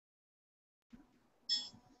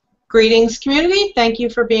Greetings, community. Thank you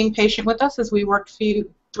for being patient with us as we worked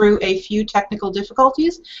through a few technical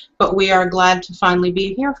difficulties, but we are glad to finally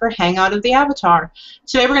be here for Hangout of the Avatar.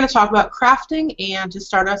 Today we're going to talk about crafting, and to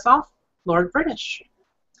start us off, Lord British.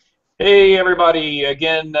 Hey everybody!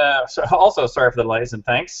 Again, also sorry for the delays and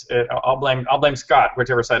thanks. I'll blame Scott,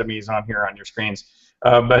 whichever side of me is on here on your screens.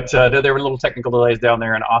 But there were little technical delays down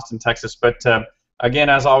there in Austin, Texas. But again,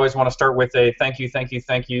 as always, want to start with a thank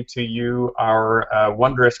you to you, our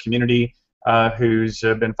wondrous community who's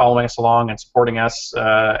been following us along and supporting us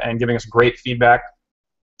and giving us great feedback.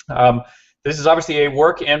 This is obviously a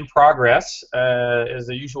work in progress, is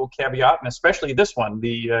the usual caveat, and especially this one.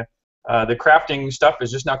 The crafting stuff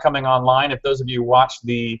is just now coming online. If those of you watched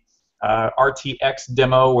the RTX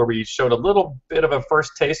demo where we showed a little bit of a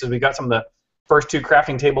first taste as we got some of the first two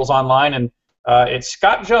crafting tables online, and it's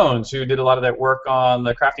Scott Jones who did a lot of that work on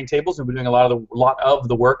the crafting tables. We've been doing a lot of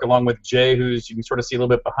the work along with Jay, who's you can sort of see a little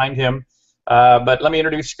bit behind him. But let me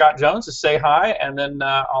introduce Scott Jones to say hi, and then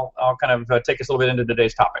I'll kind of take us a little bit into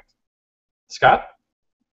today's topic. Scott?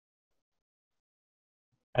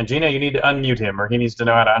 And Gina, you need to unmute him, or he needs to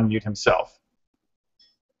know how to unmute himself.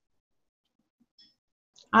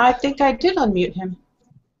 I think I did unmute him.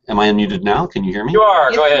 Am I unmuted now? Can you hear me? You are.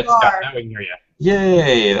 Yes, Go ahead, you Scott. are. Now we can hear you.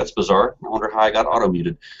 Yay, that's bizarre. I wonder how I got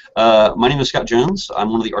auto-muted. My name is Scott Jones. I'm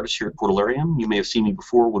one of the artists here at Portalarium. You may have seen me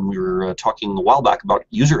before when we were talking a while back about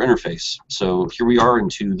user interface. So here we are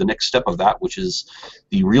into the next step of that, which is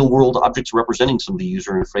the real-world objects representing some of the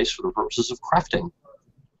user interface for the purposes of crafting.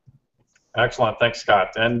 Excellent. Thanks,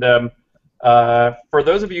 Scott. And for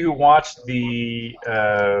those of you who watched the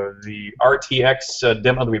RTX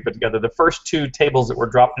demo that we put together, the first two tables that were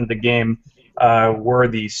dropped into the game were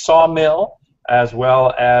the sawmill as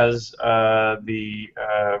well as the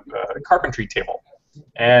carpentry table.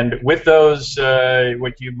 And with those,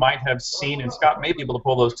 what you might have seen, and Scott may be able to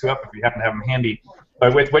pull those two up if you happen to have them handy,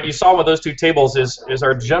 but with what you saw with those two tables is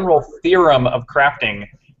our general theorem of crafting,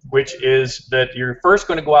 which is that you're first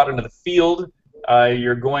going to go out into the field.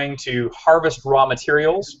 You're going to harvest raw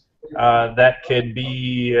materials. That could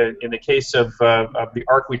be, in the case of the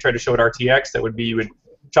arc we tried to show at RTX, that would be you would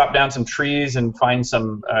chop down some trees and find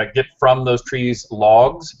some, get from those trees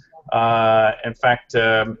logs. In fact,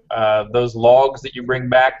 those logs that you bring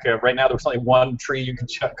back, right now there's only one tree you can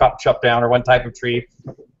chop down, or one type of tree.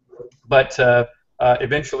 But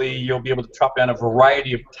eventually you'll be able to chop down a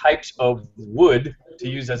variety of types of wood to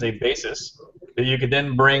use as a basis that you could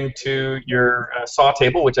then bring to your saw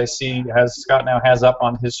table, which I see Scott now has up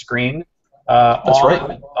on his screen. That's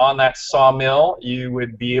right. On that sawmill, you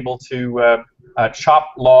would be able to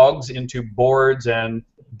chop logs into boards and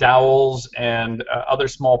dowels and other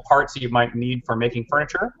small parts that you might need for making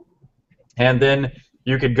furniture. And then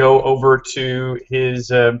you could go over to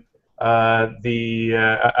his and by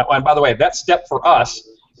the way, that step for us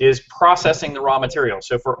is processing the raw material.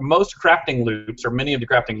 So for most crafting loops, or many of the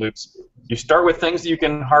crafting loops, you start with things that you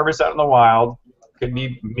can harvest out in the wild. Could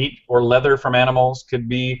be meat or leather from animals, could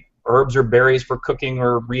be herbs or berries for cooking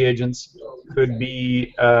or reagents, could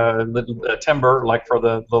be timber, like for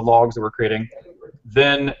the logs that we're creating.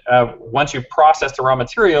 Then once you process the raw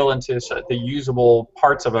material into the usable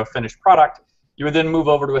parts of a finished product, you would then move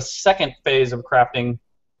over to a second phase of crafting,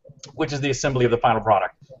 which is the assembly of the final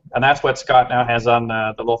product. And that's what Scott now has on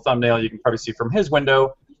the little thumbnail you can probably see from his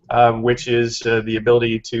window, which is the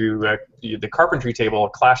ability to, the carpentry table, a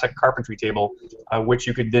classic carpentry table, which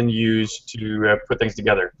you could then use to put things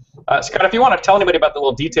together. Scott, if you want to tell anybody about the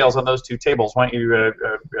little details on those two tables, why don't you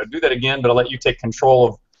do that again, but I'll let you take control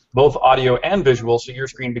of both audio and visual so your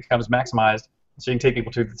screen becomes maximized so you can take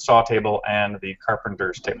people to the saw table and the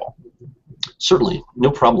carpenter's table. Certainly,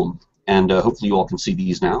 no problem. And hopefully you all can see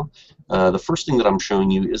these now. The first thing that I'm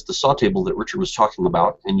showing you is the saw table that Richard was talking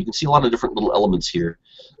about, and you can see a lot of different little elements here.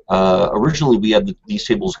 Originally we had these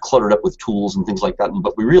tables cluttered up with tools and things like that,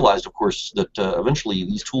 but we realized, of course, that eventually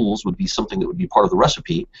these tools would be something that would be part of the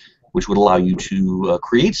recipe, which would allow you to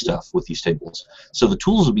create stuff with these tables. So the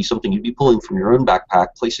tools would be something you'd be pulling from your own backpack,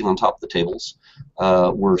 placing on top of the tables.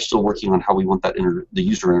 We're still working on how we want the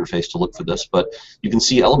user interface to look for this, but you can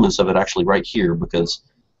see elements of it actually right here, because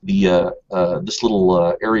this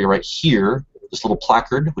little area right here, this little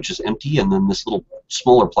placard, which is empty, and then this little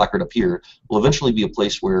smaller placard up here will eventually be a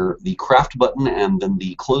place where the craft button and then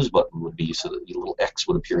the close button would be, so that the little X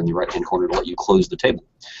would appear in the right-hand corner to let you close the table.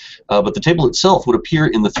 But the table itself would appear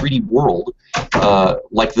in the 3D world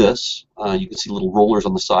like this. You can see little rollers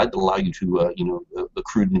on the side that allow you to, the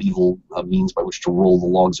crude medieval means by which to roll the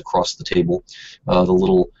logs across the table. The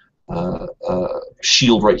little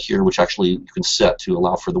shield right here, which actually you can set to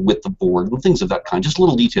allow for the width of board and things of that kind, just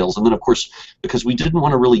little details. And then, of course, because we didn't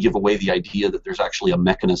want to really give away the idea that there's actually a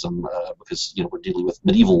mechanism, because we're dealing with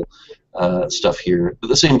medieval stuff here. But at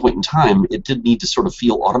the same point in time, it did need to sort of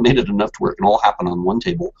feel automated enough to where it can all happen on one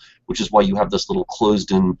table, which is why you have this little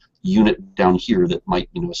closed-in unit down here that might,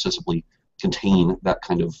 ostensibly contain that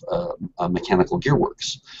kind of mechanical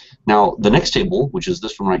gearworks. Now, the next table, which is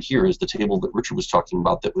this one right here, is the table that Richard was talking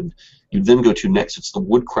about that you'd then go to next. It's the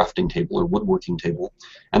wood crafting table or woodworking table.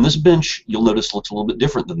 And this bench, you'll notice, looks a little bit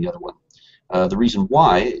different than the other one. The reason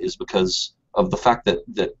why is because of the fact that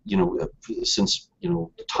since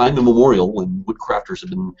time immemorial, when woodcrafters have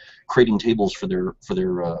been creating tables for their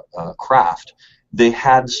craft, they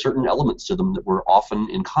had certain elements to them that were often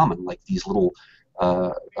in common, like these little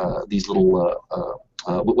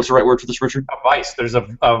what's the right word for this, Richard? A vice. There's a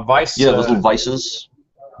vice. Yeah, those little vices.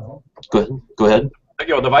 Go ahead.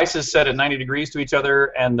 The vices set at 90 degrees to each other,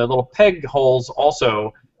 and the little peg holes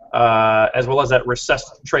also, as well as that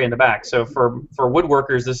recessed tray in the back. So for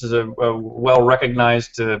woodworkers, this is a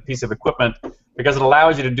well-recognized piece of equipment because it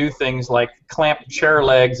allows you to do things like clamp chair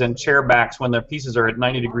legs and chair backs when the pieces are at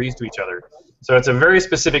 90 degrees to each other. So it's a very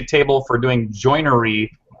specific table for doing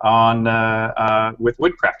joinery on with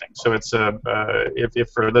wood crafting. So it's if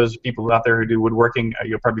for those people out there who do woodworking,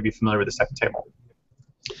 you'll probably be familiar with this type of table.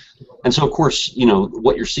 And so, of course,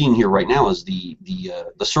 what you're seeing here right now is the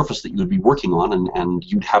surface that you would be working on, and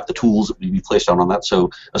you'd have the tools that would be placed out on that.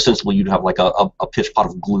 So, ostensibly, you'd have like a pitch pot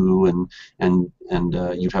of glue, and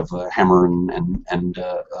you'd have a hammer and an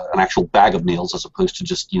actual bag of nails, as opposed to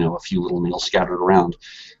just a few little nails scattered around.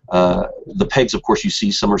 The pegs, of course, you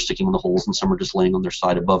see some are sticking in the holes and some are just laying on their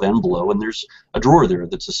side above and below, and there's a drawer there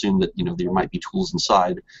that's assumed that there might be tools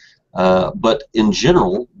inside. But in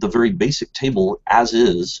general, the very basic table, as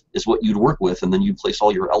is what you'd work with, and then you'd place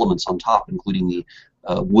all your elements on top, including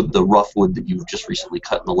the rough wood that you've just recently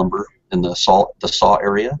cut in the lumber in the saw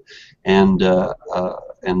area, and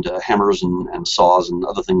hammers and saws and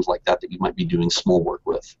other things like that you might be doing small work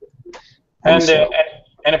with. And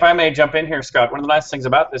if I may jump in here, Scott, one of the nice things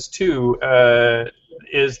about this too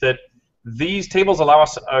is that these tables allow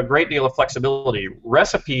us a great deal of flexibility.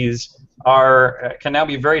 Recipes can now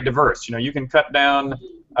be very diverse. You can cut down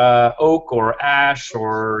oak or ash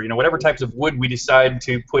or whatever types of wood we decide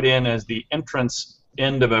to put in as the entrance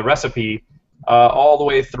end of a recipe, all the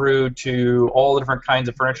way through to all the different kinds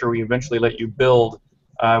of furniture we eventually let you build.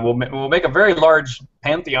 We'll make a very large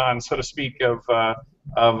pantheon, so to speak, of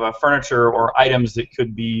furniture or items that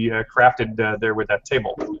could be crafted there with that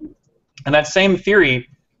table. And that same theory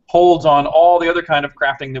holds on all the other kind of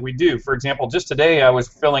crafting that we do. For example, just today I was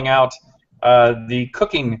filling out the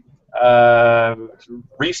cooking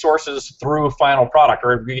resources through a final product,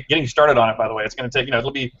 or getting started on it, by the way. It's going to take,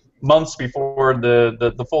 it'll be months before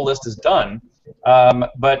the full list is done.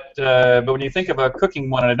 But when you think of a cooking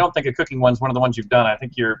one, and I don't think a cooking one's one of the ones you've done, I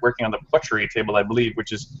think you're working on the butchery table, I believe,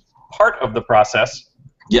 which is part of the process.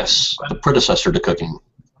 Yes, the predecessor to cooking.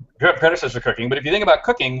 Predecessor to cooking. But if you think about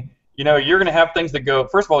cooking, you're going to have things that go,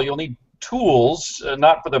 first of all, you'll need tools,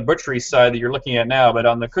 not for the butchery side that you're looking at now, but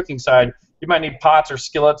on the cooking side, you might need pots or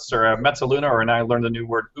skillets or a mezzaluna, or now I learned the new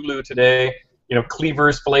word ulu today,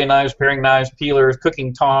 cleavers, fillet knives, paring knives, peelers,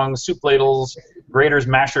 cooking tongs, soup ladles, graters,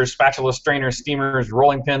 mashers, spatulas, strainers, steamers,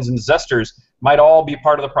 rolling pins, and zesters might all be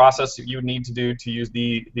part of the process that you would need to do to use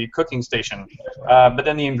the cooking station. But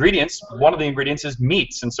then the ingredients, one of the ingredients is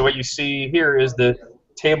meats, and so what you see here is the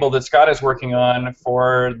table that Scott is working on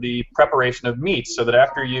for the preparation of meats, so that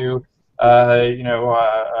after you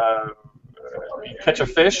catch a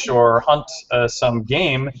fish or hunt some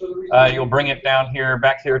game, you'll bring it down here,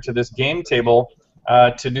 back here to this game table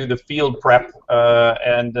to do the field prep,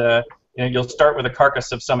 and you'll start with a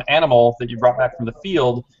carcass of some animal that you brought back from the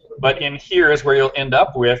field, but in here is where you'll end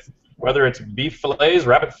up with, whether it's beef fillets,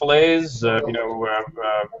 rabbit fillets,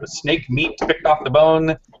 snake meat picked off the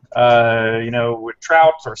bone, with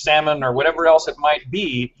trout or salmon or whatever else it might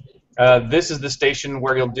be. This is the station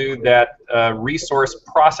where you'll do that resource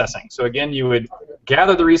processing. So again, you would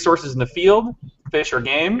gather the resources in the field, fish or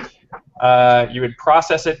game. You would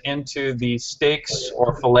process it into the steaks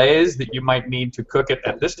or fillets that you might need to cook it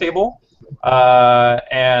at this table.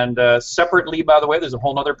 And separately, by the way, there's a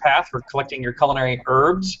whole other path for collecting your culinary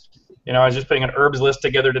herbs. I was just putting an herbs list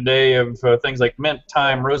together today of things like mint,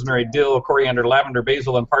 thyme, rosemary, dill, coriander, lavender,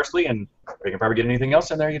 basil, and parsley, and you can probably get anything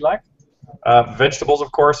else in there you'd like. Vegetables,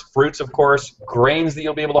 of course, fruits, of course, grains that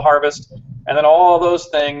you'll be able to harvest, and then all those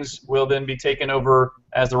things will then be taken over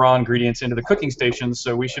as the raw ingredients into the cooking stations,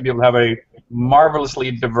 so we should be able to have a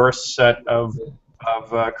marvelously diverse set of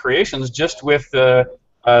creations just with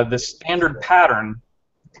the standard pattern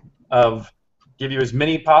of give you as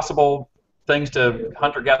many possible things to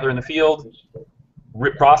hunt or gather in the field,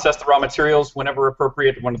 process the raw materials whenever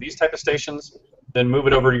appropriate at one of these type of stations, then move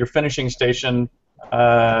it over to your finishing station,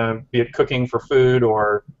 be it cooking for food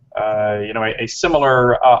or a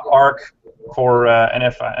similar arc for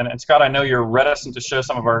and Scott, I know you're reticent to show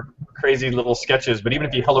some of our crazy little sketches, but even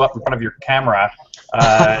if you held it up in front of your camera,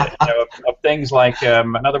 of things like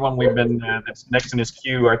another one we've been that's next in his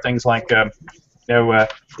queue are things like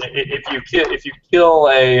if you kill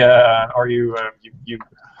a or you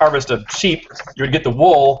harvest a sheep, you would get the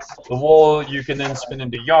wool. The wool you can then spin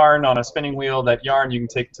into yarn on a spinning wheel. That yarn you can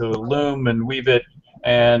take to a loom and weave it,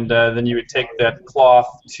 and then you would take that cloth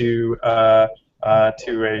to a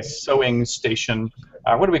sewing station.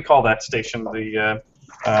 What do we call that station? The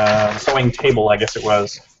sewing table, I guess it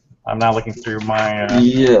was. I'm now looking through my.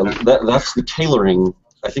 Yeah, that's the tailoring.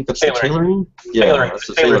 I think that's the tailoring. Yeah, that's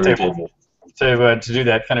the tailoring table. To do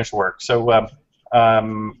that finished work. So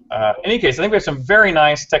in any case, I think we have some very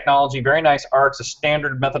nice technology, very nice arcs, a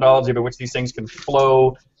standard methodology by which these things can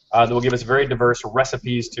flow that will give us very diverse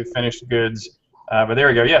recipes to finished goods. But there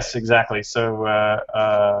we go. Yes, exactly. So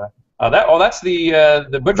that's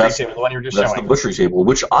the butchery table, the one you were just showing. That's the butchery table,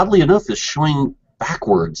 which oddly enough is showing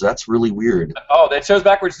backwards. That's really weird. Oh, that shows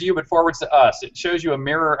backwards to you, but forwards to us. It shows you a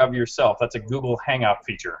mirror of yourself. That's a Google Hangout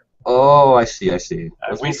feature. Oh, I see.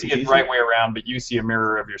 We see it the right way around, but you see a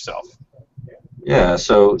mirror of yourself. Yeah,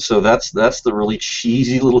 so that's the really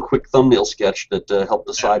cheesy little quick thumbnail sketch that helped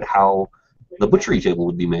decide how the butchery table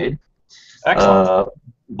would be made. Excellent.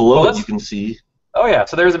 Below it, you can see. Oh yeah,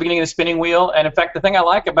 so there's the beginning of the spinning wheel, and in fact, the thing I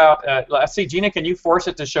like about let's see, Gina, can you force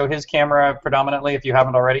it to show his camera predominantly if you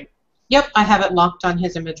haven't already? Yep, I have it locked on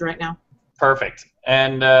his image right now. Perfect.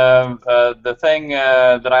 And the thing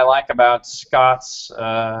that I like about Scott's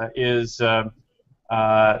is that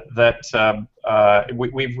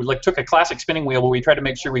we took a classic spinning wheel, but we tried to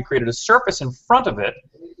make sure we created a surface in front of it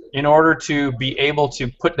in order to be able to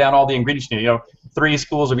put down all the ingredients you need. 3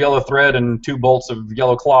 spools of yellow thread and 2 bolts of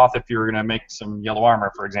yellow cloth if you're going to make some yellow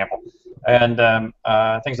armor, for example, and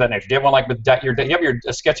things of that nature. Do you have one like with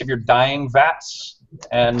a sketch of your dyeing vats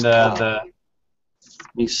and the?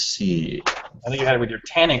 Let me see. I think you had it with your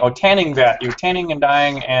tanning. Oh, tanning vat. You were tanning and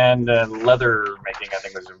dyeing and leather making. I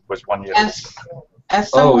think was one you had.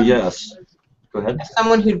 Oh yes. Go ahead. As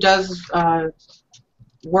someone who does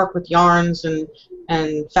work with yarns and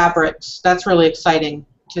fabrics, that's really exciting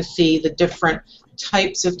to see the different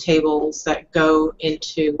types of tables that go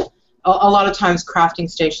into. A lot of times crafting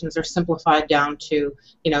stations are simplified down to,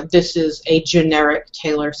 this is a generic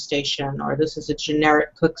tailor station or this is a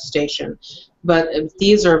generic cook station. But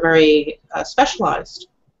these are very specialized.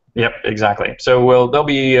 Yep, exactly. So there'll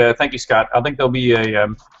be, thank you, Scott. I think there'll be a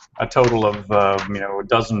total of, a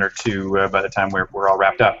dozen or 2 by the time we're all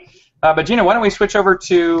wrapped up. But Gina, why don't we switch over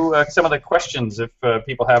to some of the questions if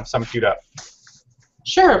people have some queued up.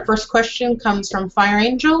 Sure. First question comes from Fire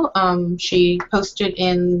Angel. She posted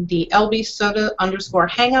in the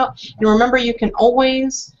LBSoda_Hangout. And remember, you can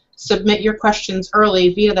always submit your questions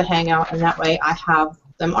early via the Hangout, and that way I have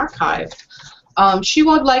them archived. She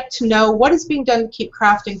would like to know what is being done to keep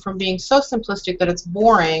crafting from being so simplistic that it's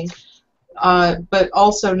boring, but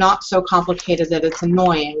also not so complicated that it's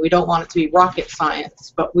annoying. We don't want it to be rocket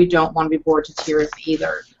science, but we don't want to be bored to tears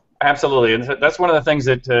either. Absolutely, and that's one of the things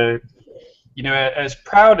that as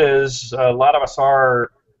proud as a lot of us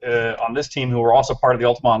are on this team, who are also part of the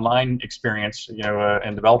Ultima Online experience,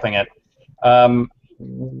 in developing it,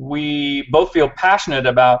 we both feel passionate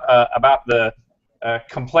about the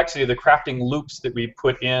complexity of the crafting loops that we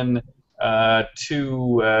put in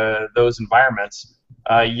to those environments.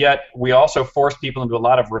 Yet we also force people into a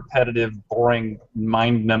lot of repetitive, boring,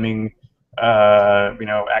 mind-numbing,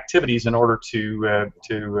 activities in order to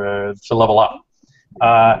level up.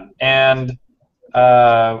 And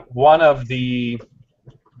one of the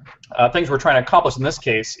things we're trying to accomplish in this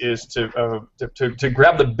case is to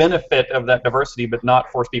grab the benefit of that diversity, but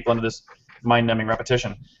not force people into this mind-numbing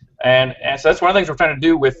repetition. And so that's one of the things we're trying to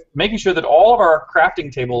do with making sure that all of our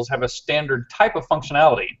crafting tables have a standard type of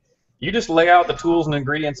functionality. You just lay out the tools and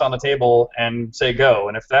ingredients on the table and say go.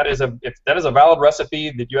 And if that is a valid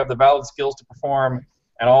recipe that you have the valid skills to perform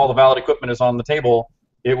and all the valid equipment is on the table,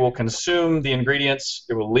 it will consume the ingredients.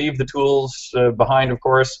 It will leave the tools behind, of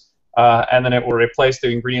course, and then it will replace the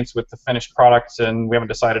ingredients with the finished products. And we haven't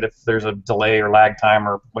decided if there's a delay or lag time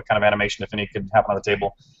or what kind of animation, if any, could happen on the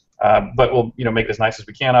table. But we'll make it as nice as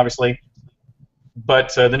we can, obviously.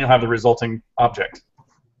 But then you'll have the resulting object.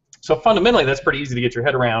 So fundamentally, that's pretty easy to get your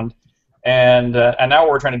head around. And now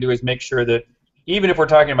what we're trying to do is make sure that even if we're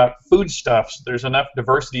talking about foodstuffs, there's enough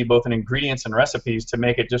diversity both in ingredients and recipes to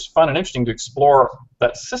make it just fun and interesting to explore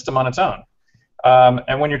that system on its own.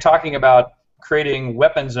 And when you're talking about creating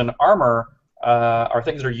weapons and armor or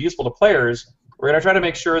things that are useful to players, we're going to try to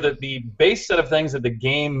make sure that the base set of things that the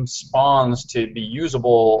game spawns to be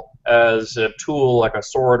usable as a tool, like a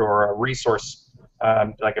sword or a resource,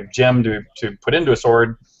 like a gem to put into a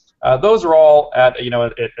sword, those are all at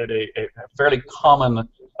a fairly common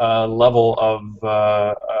level of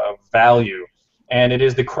value. And it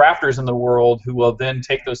is the crafters in the world who will then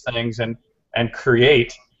take those things and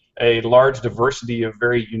create a large diversity of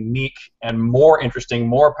very unique and more interesting,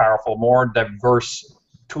 more powerful, more diverse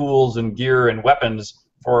tools and gear and weapons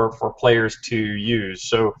for players to use.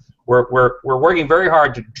 So we're working very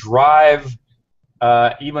hard to drive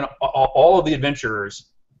even all of the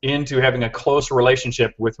adventurers into having a close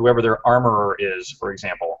relationship with whoever their armorer is, for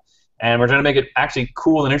example. And we're trying to make it actually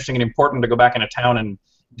cool and interesting and important to go back into town and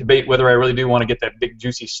debate whether I really do want to get that big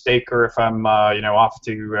juicy steak, or if I'm off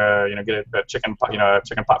to get a chicken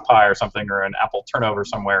pot pie or something, or an apple turnover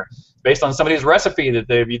somewhere, based on somebody's recipe that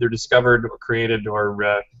they've either discovered or created or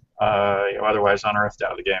otherwise unearthed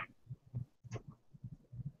out of the game.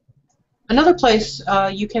 Another place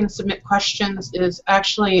you can submit questions is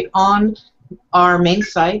actually on our main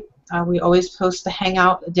site. We always post the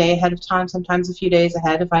Hangout a day ahead of time, sometimes a few days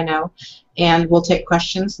ahead if I know, and we'll take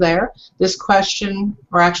questions there. This question,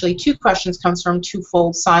 or actually two questions, comes from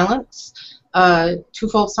Twofold Silence.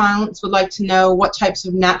 Twofold Silence would like to know what types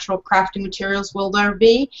of natural crafting materials will there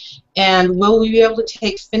be, and will we be able to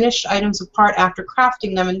take finished items apart after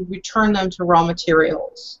crafting them and return them to raw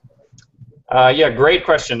materials? Yeah, great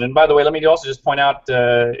question. And by the way, let me also just point out,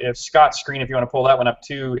 if Scott's screen, if you want to pull that one up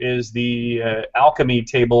too, is the alchemy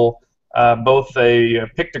table, both a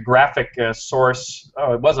pictographic source.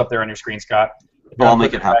 Oh, it was up there on your screen, Scott. Oh, I'll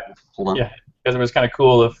make it happen. Hold on. Yeah, because it was kind of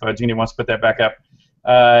cool if Jeannie wants to put that back up.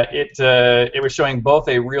 It was showing both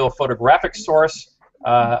a real photographic source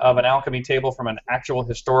of an alchemy table from an actual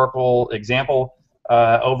historical example,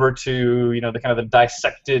 over to the kind of the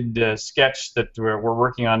dissected sketch that we're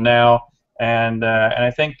working on now. And I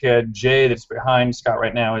think Jay, that's behind Scott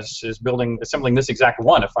right now, is assembling this exact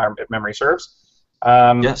one, if memory serves.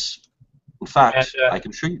 Yes, in fact, I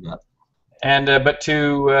can show you that. And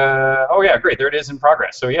oh yeah, great, there it is in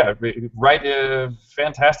progress. So yeah, right,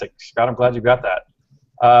 fantastic, Scott. I'm glad you got that.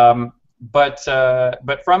 But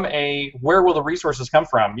from a where will the resources come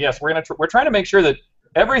from? Yes, we're trying to make sure that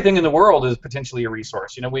everything in the world is potentially a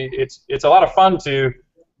resource. It's a lot of fun to.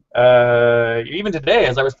 Even today,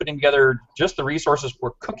 as I was putting together just the resources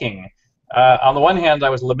for cooking, on the one hand, I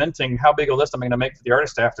was lamenting how big a list I'm going to make for the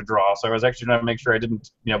artist to have to draw. So I was actually trying to make sure I didn't,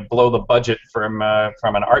 blow the budget from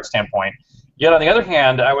an art standpoint. Yet on the other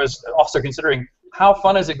hand, I was also considering how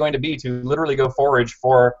fun is it going to be to literally go forage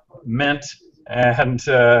for mint and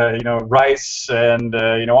rice and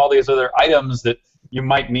all these other items that you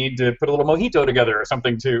might need to put a little mojito together or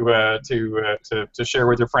something to share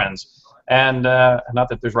with your friends. And not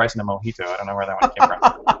that there's rice in a mojito. I don't know where that one came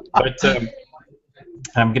from. But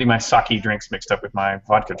I'm getting my sake drinks mixed up with my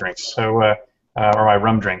vodka drinks, or my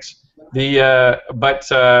rum drinks. But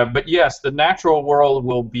yes, the natural world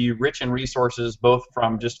will be rich in resources, both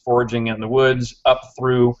from just foraging in the woods up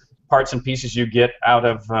through parts and pieces you get out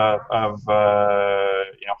of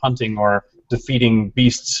hunting or defeating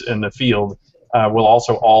beasts in the field. Will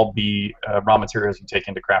also all be raw materials you take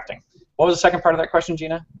into crafting. What was the second part of that question,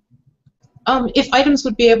 Gina? If items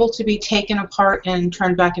would be able to be taken apart and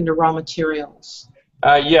turned back into raw materials.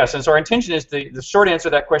 Yes, and so our intention is the short answer to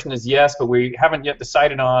that question is yes, but we haven't yet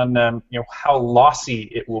decided on how lossy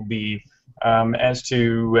it will be, as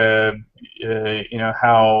to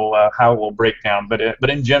how it will break down. But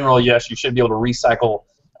in general, yes, you should be able to recycle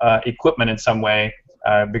equipment in some way,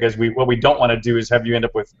 because what we don't want to do is have you end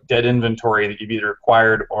up with dead inventory that you've either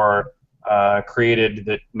acquired or created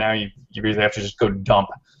that now you either have to just go dump.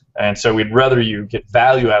 And so we'd rather you get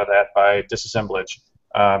value out of that by disassemblage.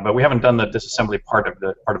 But we haven't done the disassembly part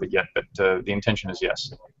of it yet, but the intention is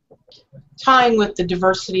yes. Tying with the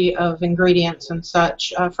diversity of ingredients and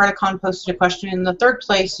such, Fredicon posted a question in the third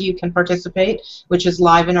place you can participate, which is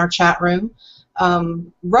live in our chat room.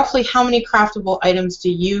 Roughly how many craftable items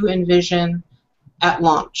do you envision at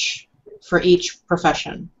launch for each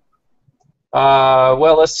profession?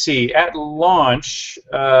 Well, let's see. At launch,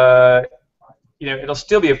 it'll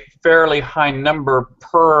still be a fairly high number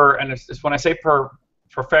per, and it's when I say per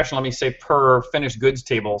profession, let me say per finished goods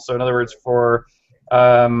table. So in other words, for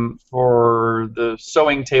the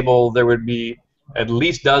sewing table, there would be at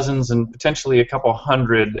least dozens and potentially a couple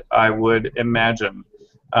hundred, I would imagine.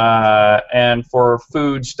 And for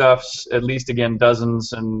foodstuffs, at least again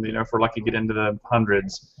dozens, and if we're lucky, get into the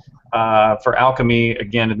hundreds. For alchemy,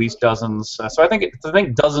 again, at least dozens. So I think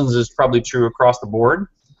dozens is probably true across the board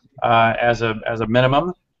as a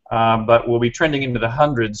minimum. But we'll be trending into the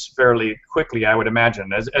hundreds fairly quickly, I would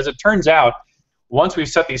imagine. As it turns out, once we've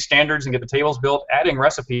set these standards and get the tables built, adding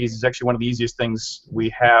recipes is actually one of the easiest things we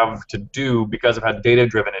have to do because of how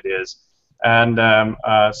data-driven it is. And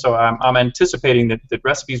so I'm anticipating that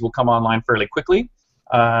recipes will come online fairly quickly.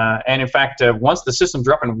 And in fact, once the systems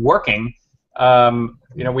are up and working,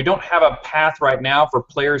 we don't have a path right now for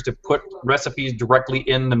players to put recipes directly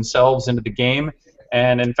in themselves into the game.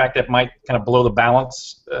 And in fact, that might kind of blow the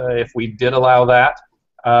balance if we did allow that.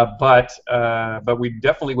 But we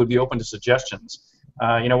definitely would be open to suggestions.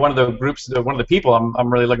 One of the groups, one of the people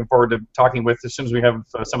I'm really looking forward to talking with as soon as we have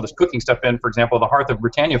some of this cooking stuff in, for example, the Hearth of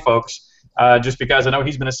Britannia folks, just because I know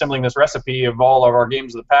he's been assembling this recipe of all of our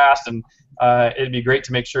games of the past, and it'd be great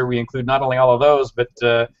to make sure we include not only all of those, but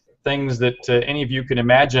things that any of you can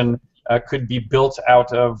imagine could be built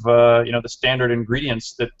out of the standard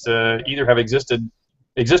ingredients that either have exist in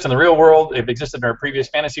the real world, they've existed in our previous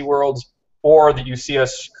fantasy worlds, or that you see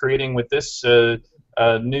us creating with this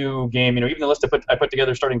new game. Even the list I put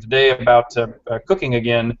together starting today about cooking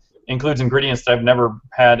again includes ingredients that I've never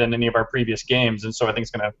had in any of our previous games, and so I think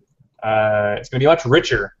it's going to be much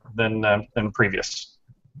richer than previous.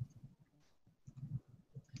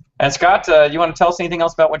 And Scott, you want to tell us anything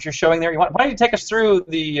else about what you're showing there? Why don't you take us through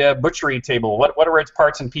the butchery table? What are its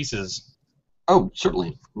parts and pieces? Oh,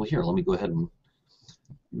 certainly. Well, here, let me go ahead and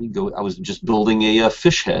I was just building a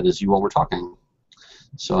fish head as you all were talking.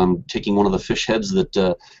 So I'm taking one of the fish heads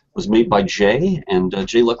that was made by Jay, and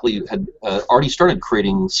Jay luckily had already started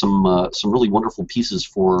creating some really wonderful pieces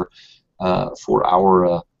for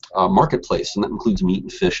our marketplace, and that includes meat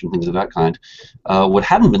and fish and things of that kind. What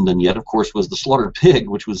hadn't been done yet, of course, was the slaughtered pig,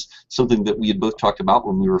 which was something that we had both talked about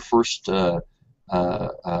when we were first kind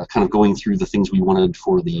of going through the things we wanted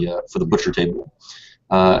for the butcher table.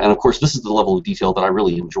 And of course, this is the level of detail that I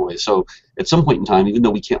really enjoy. So at some point in time, even though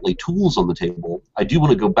we can't lay tools on the table, I do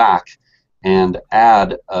want to go back and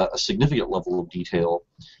add a significant level of detail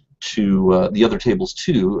to the other tables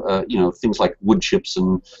too. Things like wood chips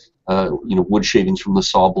and wood shavings from the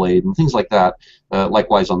saw blade and things like that.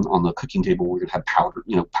 Likewise, on the cooking table, we're going to have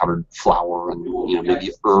powdered flour and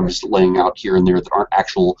maybe herbs laying out here and there that aren't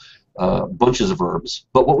actual bunches of herbs.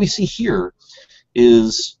 But what we see here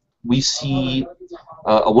is we see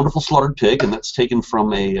a wonderful slaughtered pig, and that's taken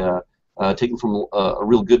from a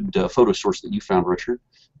real good photo source that you found, Richard.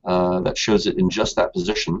 That shows it in just that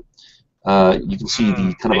position. You can see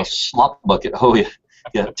the kind of a slop bucket. Oh yeah,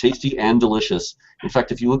 yeah, tasty and delicious. In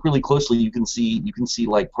fact, if you look really closely, you can see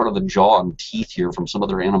like part of the jaw and teeth here from some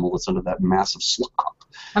other animal that's under that massive slop.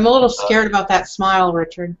 I'm a little scared about that smile,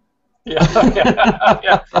 Richard. Yeah,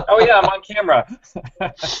 yeah. Oh yeah, I'm on camera.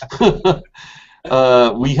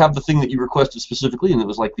 We have the thing that you requested specifically, and it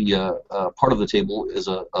was like the part of the table is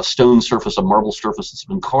a stone surface, a marble surface that's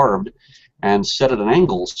been carved and set at an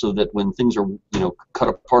angle so that when things are cut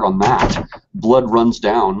apart on that, blood runs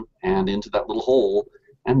down and into that little hole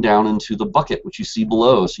and down into the bucket, which you see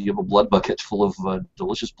below. So you have a blood bucket full of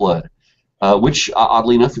delicious blood, which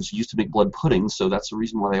oddly enough is used to make blood pudding, so that's the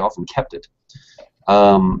reason why they often kept it.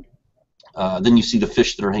 Then you see the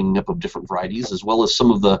fish that are hanging up of different varieties, as well as some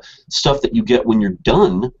of the stuff that you get when you're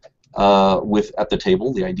done at the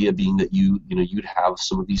table. The idea being that you'd have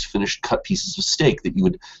some of these finished cut pieces of steak that you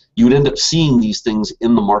would end up seeing these things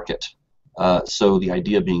in the market. So the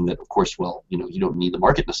idea being that, of course, well, you don't need the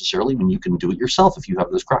market necessarily when you can do it yourself if you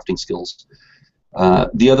have those crafting skills.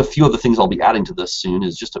 The few other things I'll be adding to this soon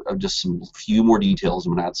is just some few more details.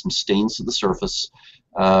 I'm going to add some stains to the surface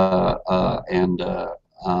and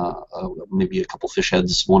maybe a couple fish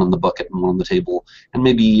heads, one in the bucket and one on the table, and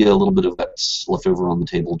maybe a little bit of that's left over on the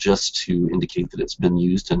table just to indicate that it's been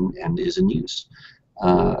used and is in use.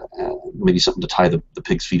 Maybe something to tie the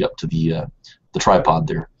pig's feet up to the tripod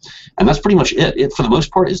there. And that's pretty much it. It, for the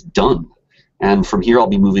most part, is done. And from here, I'll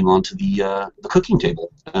be moving on to the cooking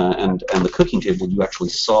table. And the cooking table you actually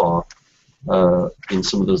saw in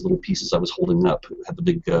some of those little pieces I was holding up. It had the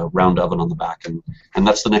big round oven on the back, and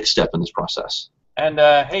that's the next step in this process. And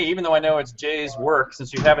hey, even though I know it's Jay's work,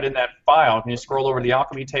 since you have it in that file, can you scroll over to the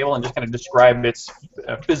alchemy table and just kind of describe its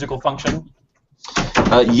physical function?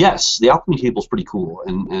 Yes, the alchemy table is pretty cool,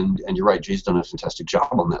 and you're right, Jay's done a fantastic job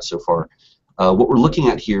on that so far. What we're looking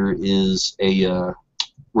at here is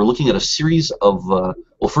we're looking at a series of,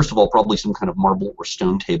 well, first of all, probably some kind of marble or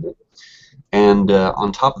stone table. And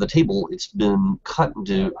on top of the table, it's been cut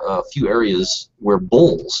into a few areas where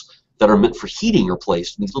bowls that are meant for heating are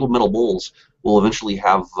placed. And these little metal bowls will eventually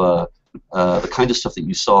have the kind of stuff that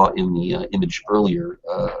you saw in the image earlier,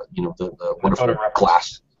 you know, the wonderful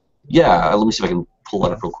glass. Yeah, let me see if I can pull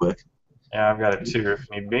that up real quick. Yeah, I've got it too, if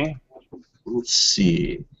need be. Let's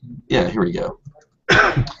see. Yeah, here we go.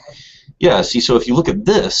 Yeah, see, so if you look at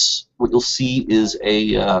this, what you'll see is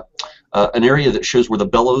an area that shows where the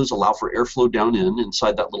bellows allow for airflow down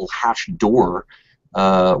inside that little hatch door.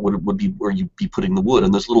 Would be where you'd be putting the wood,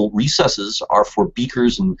 and those little recesses are for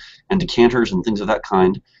beakers and decanters and things of that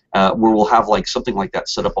kind, where we'll have like something like that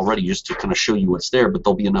set up already just to kind of show you what's there, but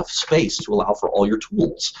there'll be enough space to allow for all your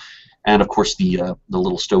tools, and of course the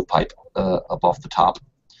little stovepipe up off the top.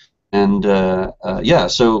 And yeah,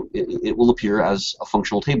 so it will appear as a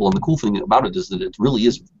functional table, and the cool thing about it is that it really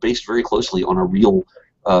is based very closely on a real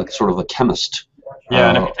sort of a chemist. Yeah,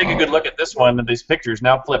 and if you take a good look at this one, these pictures,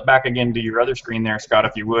 now flip back again to your other screen there, Scott,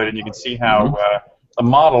 if you would, and you can see how the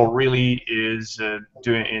model really is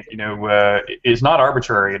doing it, you know, is not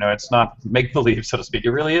arbitrary, you know, it's not make-believe, so to speak.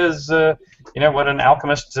 It really is, you know, what an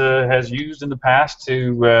alchemist has used in the past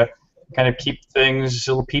to kind of keep things,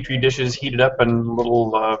 little petri dishes heated up and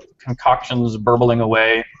little concoctions burbling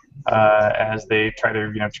away as they try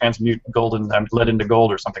to, you know, transmute lead into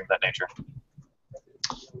gold or something of that nature.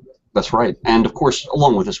 That's right, and of course,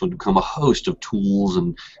 along with this would come a host of tools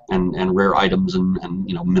and rare items and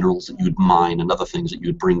you know, minerals that you would mine and other things that you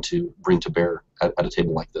would bring to bear at a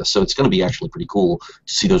table like this. So it's going to be actually pretty cool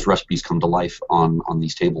to see those recipes come to life on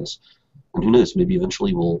these tables. And who knows, maybe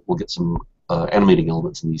eventually we'll get some animating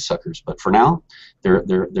elements in these suckers. But for now, they're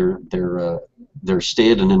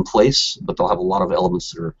stayed and in place, but they'll have a lot of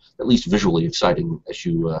elements that are at least visually exciting as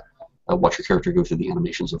you watch your character go through the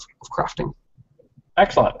animations of crafting.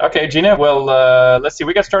 Excellent. Okay, Gina. Well, let's see.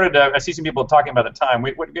 We got started. I see some people talking about the time.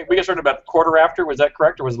 We got started about quarter after. Was that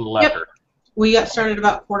correct, or was it a little after? We got started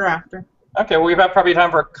about quarter after. Okay. Well, we've got probably time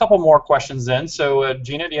for a couple more questions then. So,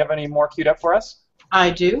 Gina, do you have any more queued up for us?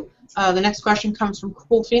 I do. The next question comes from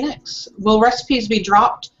Cool Phoenix. Will recipes be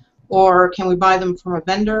dropped, or can we buy them from a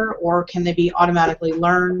vendor, or can they be automatically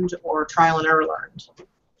learned or trial and error learned?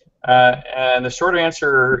 And the short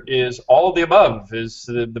answer is all of the above is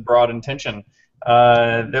the broad intention.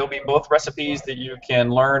 There'll be both recipes that you can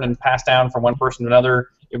learn and pass down from one person to another.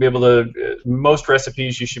 You'll be able to, most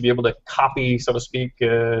recipes you should be able to copy, so to speak,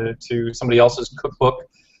 to somebody else's cookbook.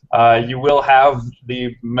 You will have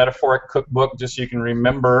the metaphoric cookbook just so you can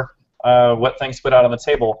remember what things to put out on the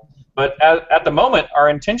table. But at the moment, our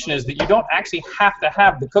intention is that you don't actually have to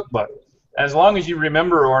have the cookbook. As long as you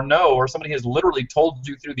remember or know, or somebody has literally told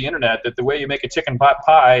you through the internet that the way you make a chicken pot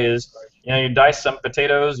pie is, you know, you dice some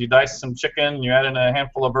potatoes, you dice some chicken, you add in a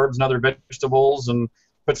handful of herbs and other vegetables, and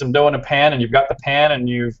put some dough in a pan, and you've got the pan, and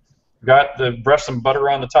you've got the brush some butter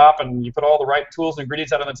on the top, and you put all the right tools and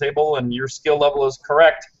ingredients out on the table, and your skill level is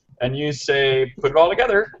correct, and you say put it all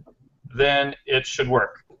together, then it should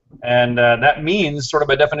work. And that means, sort of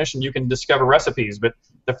by definition, you can discover recipes. But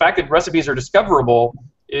the fact that recipes are discoverable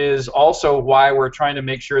is also why we're trying to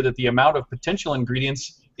make sure that the amount of potential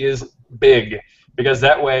ingredients is big, because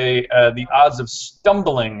that way the odds of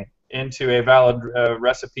stumbling into a valid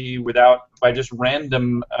recipe by just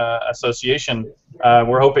random association,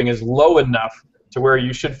 we're hoping is low enough to where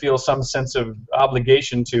you should feel some sense of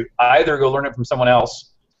obligation to either go learn it from someone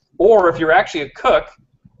else, or if you're actually a cook,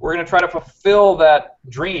 we're going to try to fulfill that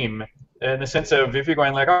dream in the sense of, if you're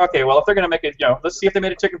going like, okay, well, if they're going to make it, you know, let's see if they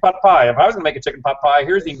made a chicken pot pie. If I was going to make a chicken pot pie,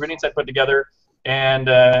 here's the ingredients I put together, and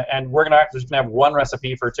we're going to just have one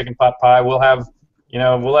recipe for a chicken pot pie. We'll have, you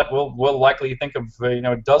know, we'll likely think of you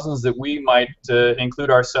know, dozens that we might include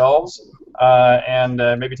ourselves, and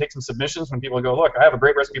maybe take some submissions when people go, look, I have a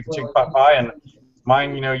great recipe for chicken pot pie, and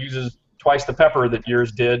mine, you know, uses twice the pepper that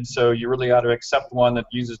yours did, so you really ought to accept one that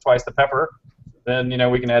uses twice the pepper. Then, you know,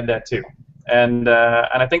 we can add that too. And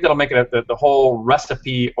I think that'll make it the whole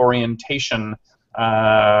recipe orientation,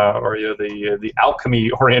 or you know, the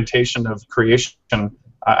alchemy orientation of creation.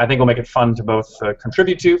 I think will make it fun to both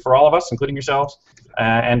contribute to for all of us, including yourselves,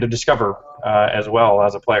 and to discover as well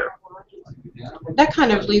as a player. That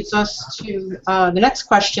kind of leads us to the next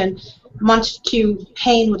question. Montague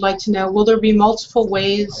Payne would like to know: will there be multiple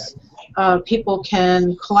ways people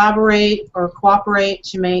can collaborate or cooperate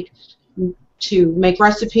to make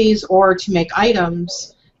recipes or to make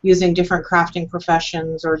items using different crafting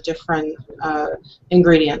professions or different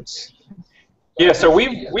ingredients? Yeah, so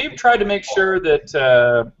we've tried to make sure that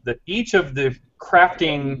that each of the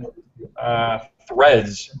crafting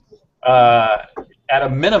threads, at a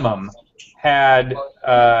minimum, had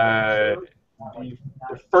the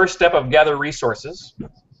first step of gather resources,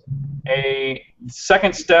 a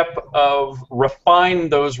second step of refine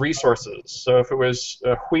those resources. So if it was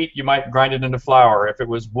wheat, you might grind it into flour. If it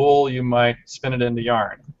was wool, you might spin it into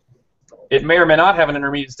yarn. It may or may not have an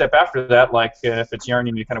intermediate step after that, like if it's yarn,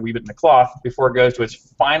 you kind of weave it in a cloth before it goes to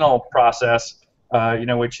its final process,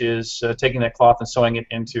 which is taking that cloth and sewing it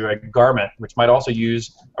into a garment, which might also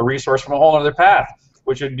use a resource from a whole other path,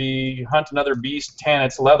 which would be hunt another beast, tan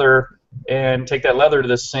its leather, and take that leather to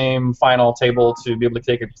the same final table to be able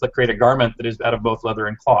to create a garment that is out of both leather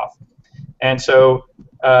and cloth. And so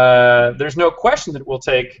there's no question that it will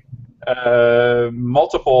take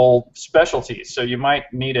multiple specialties. So you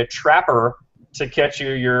might need a trapper to catch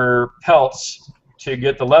you your pelts to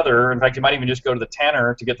get the leather. In fact, you might even just go to the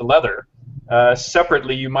tanner to get the leather.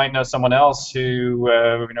 Separately, you might know someone else who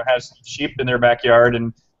has sheep in their backyard,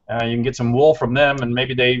 and you can get some wool from them, and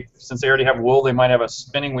maybe since they already have wool, they might have a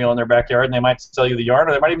spinning wheel in their backyard, and they might sell you the yarn,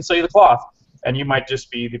 or they might even sell you the cloth, and you might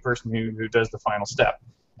just be the person who does the final step.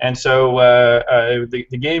 And so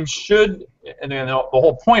the game should, and the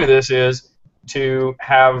whole point of this is to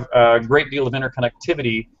have a great deal of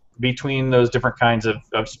interconnectivity between those different kinds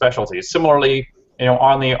of specialties. Similarly,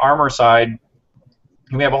 on the armor side,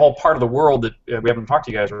 we have a whole part of the world that we haven't talked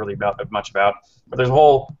to you guys really much about, but there's a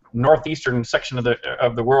whole northeastern section of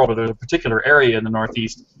the world, or there's a particular area in the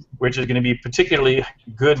northeast which is going to be particularly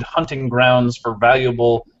good hunting grounds for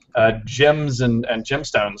valuable gems and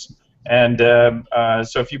gemstones. And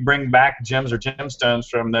so if you bring back gems or gemstones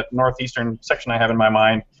from that northeastern section I have in my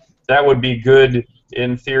mind, that would be good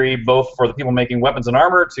in theory both for the people making weapons and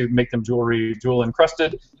armor to make them jewel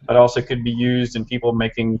encrusted, but also could be used in people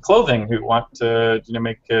making clothing who want to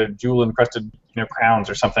make jewel encrusted crowns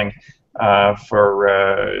or something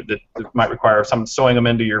that might require some sewing them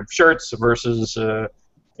into your shirts versus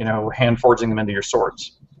hand forging them into your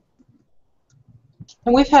swords.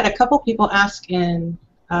 And we've had a couple people ask in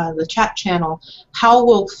the chat channel, how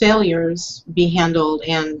will failures be handled,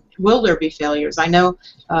 and will there be failures? I know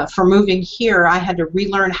for moving here, I had to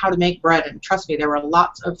relearn how to make bread, and trust me, there were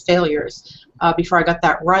lots of failures before I got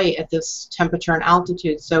that right at this temperature and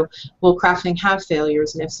altitude. So will crafting have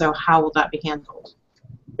failures, and if so, how will that be handled?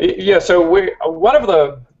 Yeah, so one of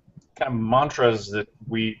the kind of mantras that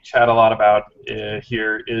we chat a lot about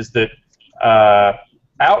here is that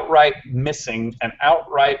outright missing and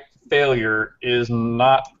outright failure is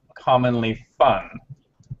not commonly fun.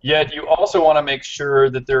 Yet you also want to make sure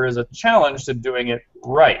that there is a challenge to doing it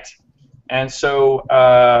right. And so,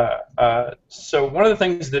 so one of the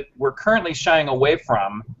things that we're currently shying away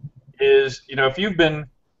from is, if you've been,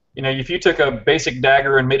 if you took a basic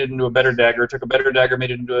dagger and made it into a better dagger, took a better dagger,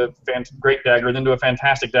 made it into a great dagger, then to a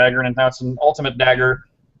fantastic dagger, and now it's an ultimate dagger,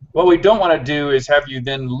 what we don't want to do is have you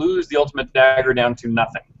then lose the ultimate dagger down to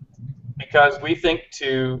nothing. Because we think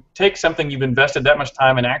to take something you've invested that much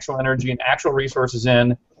time and actual energy and actual resources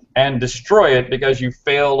in and destroy it because you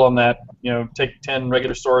failed on that, take 10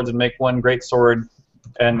 regular swords and make one great sword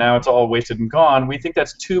and now it's all wasted and gone, we think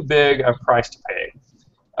that's too big a price to pay.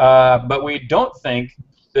 But we don't think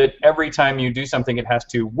that every time you do something it has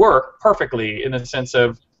to work perfectly, in the sense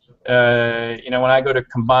of, when I go to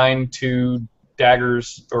combine two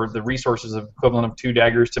daggers, or the resources equivalent of two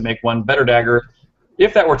daggers to make one better dagger,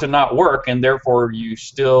 if that were to not work, and therefore you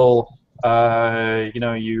still,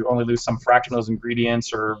 you only lose some fraction of those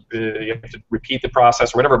ingredients, or you have to repeat the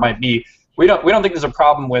process, or whatever it might be, we don't think there's a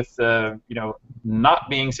problem with, not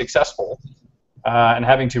being successful and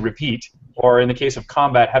having to repeat, or in the case of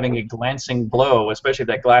combat, having a glancing blow, especially if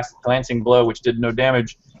that glancing blow, which did no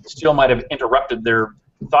damage, still might have interrupted their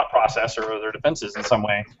thought process or their defenses in some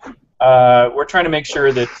way. We're trying to make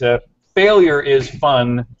sure that failure is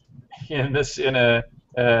fun in the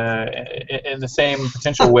same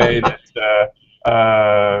potential way that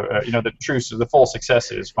the full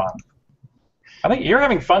success is fun. I think you're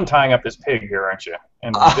having fun tying up this pig here, aren't you?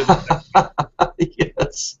 And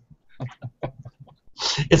yes.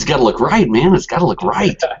 It's got to look right, man. It's got to look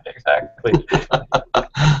right. Exactly.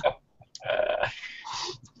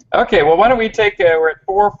 Okay, well, why don't we take, we're at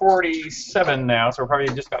 4:47 now, so we're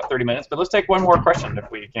probably just about 30 minutes, but let's take one more question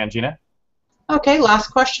if we can, Gina. Okay, last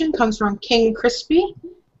question comes from King Crispy,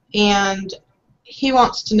 and he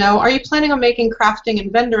wants to know, are you planning on making crafting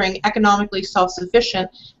and vendoring economically self-sufficient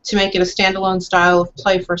to make it a standalone style of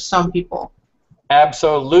play for some people?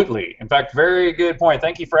 Absolutely. In fact, very good point.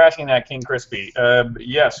 Thank you for asking that, King Crispy.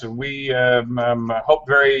 Yes, we hope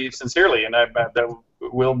very sincerely, and that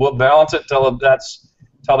we'll balance it till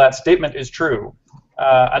that statement is true.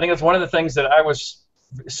 I think that's one of the things that I was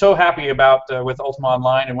so happy about with Ultima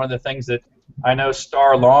Online, and one of the things that I know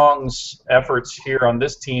Star Long's efforts here on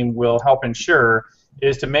this team will help ensure,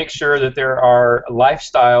 is to make sure that there are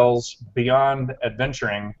lifestyles beyond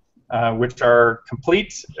adventuring, which are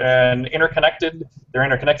complete and interconnected. They're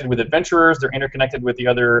interconnected with adventurers. They're interconnected with the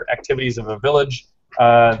other activities of a village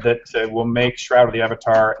that will make Shroud of the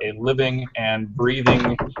Avatar a living and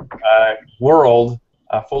breathing world,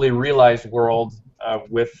 a fully realized world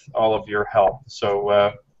with all of your help. So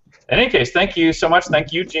in any case, thank you so much.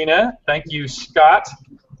 Thank you, Gina. Thank you, Scott.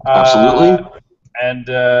 Absolutely. And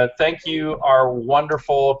thank you, our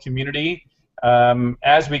wonderful community.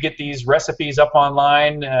 As we get these recipes up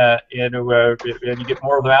online, and you get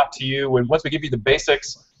more of them out to you, and once we give you the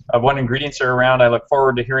basics of what ingredients are around, I look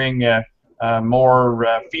forward to hearing more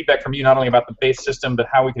feedback from you, not only about the base system, but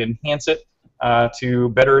how we can enhance it to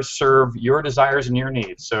better serve your desires and your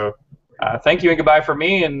needs. So thank you and goodbye for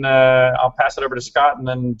me, and I'll pass it over to Scott, and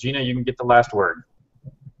then Gina, you can get the last word.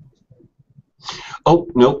 Oh,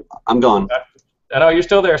 no, I'm gone. No, you're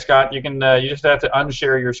still there, Scott. You can. You just have to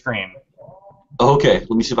unshare your screen. Okay,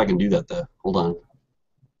 let me see if I can do that, though. Hold on.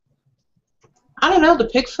 I don't know. The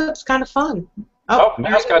pig flip's kind of fun. Oh,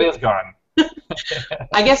 now Scott is gone.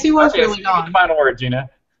 I guess he was Okay, really gone. the final word, Gina.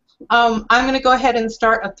 I'm going to go ahead and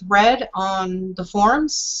start a thread on the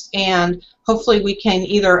forums, and hopefully we can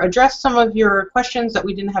either address some of your questions that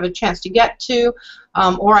we didn't have a chance to get to,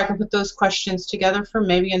 or I can put those questions together for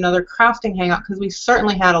maybe another crafting hangout, because we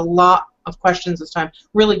certainly had a lot of questions this time,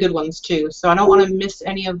 really good ones too. So I don't want to miss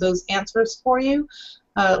any of those answers for you.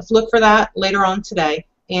 Look for that later on today.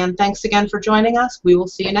 And thanks again for joining us. We will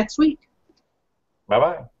see you next week.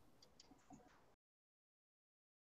 Bye-bye.